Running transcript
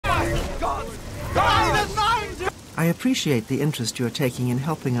I appreciate the interest you are taking in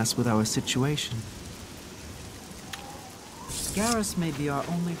helping us with our situation. Garrus may be our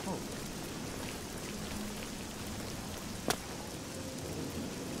only hope.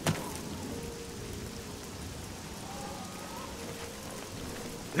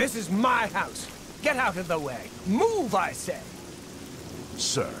 This is my house. Get out of the way. Move, I say.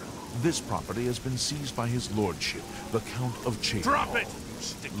 Sir, this property has been seized by his lordship, the Count of Cheydinhal. Drop it, you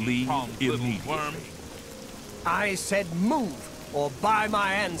sticky Leave palmed little immediately. worm. I said move, or by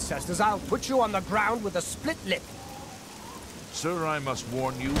my ancestors, I'll put you on the ground with a split lip. Sir, I must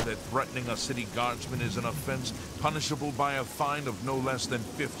warn you that threatening a city guardsman is an offense punishable by a fine of no less than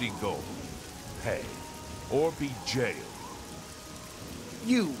 50 gold. Pay, or be jailed.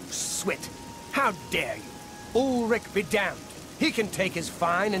 You swit. How dare you? Ulrich be damned. He can take his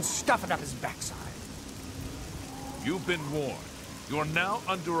fine and stuff it up his backside. You've been warned. You're now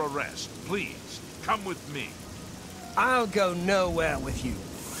under arrest. Please, come with me. I'll go nowhere with you,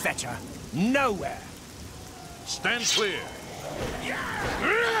 fetcher. Nowhere. Stand clear.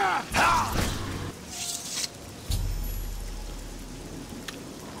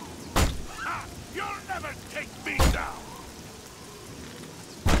 You'll never take me down!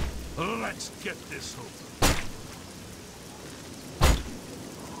 Let's get this over.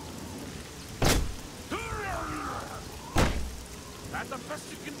 That the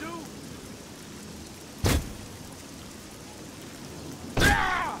best you can do?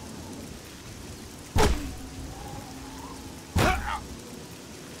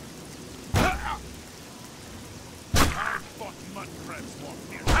 Hard-fought mud crabs walk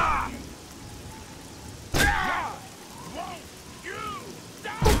here. Won't you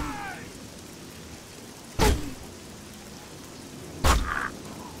die?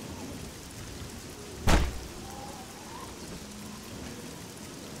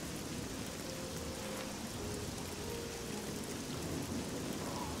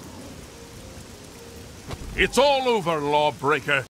 It's all over, lawbreaker.